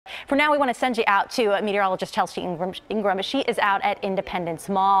For now, we want to send you out to meteorologist Chelsea Ingram. She is out at Independence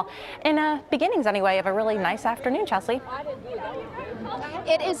Mall in beginnings anyway of a really nice afternoon. Chelsea.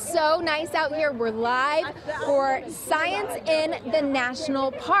 It is so nice out here. We're live for Science in the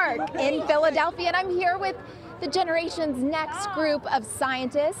National Park in Philadelphia, and I'm here with the Generation's Next group of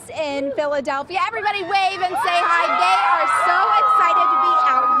scientists in Philadelphia. Everybody wave and say hi. They are so excited to be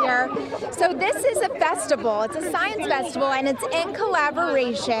out here. So this is a festival. It's a science festival, and it's in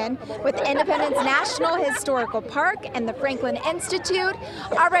collaboration with Independence National Historical Park and the Franklin Institute.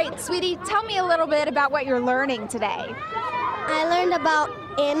 All right, sweetie, tell me a little bit about what you're learning today. I learned about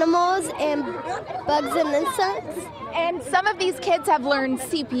animals and bugs and insects. And some of these kids have learned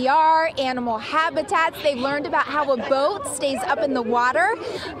CPR, animal habitats. They've learned about how a boat stays up in the water.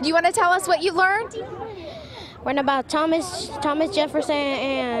 Do you want to tell us what you learned? Learned about Thomas Jefferson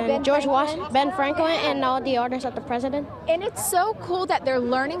and George Washington, Ben Franklin, and all the orders of the president. And it's so cool that they're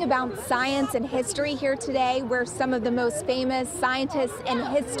learning about science and history here today, where some of the most famous scientists and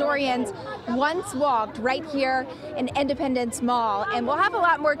historians once walked right here in Independence Mall. And we'll have a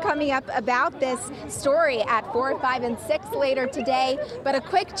lot more coming up about this story at 4, 5, and 6 later today. But a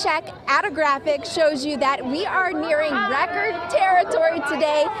quick check at a graphic shows you that we are nearing record territory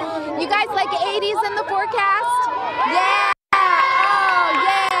today. You guys like 80s in the forecast? Yeah! Oh,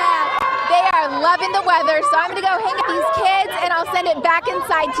 yeah! They are loving the weather, so I'm going to go hang with these kids, and I'll send it back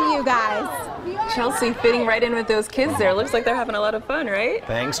inside to you guys. Chelsea fitting right in with those kids there. Looks like they're having a lot of fun, right?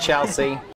 Thanks, Chelsea.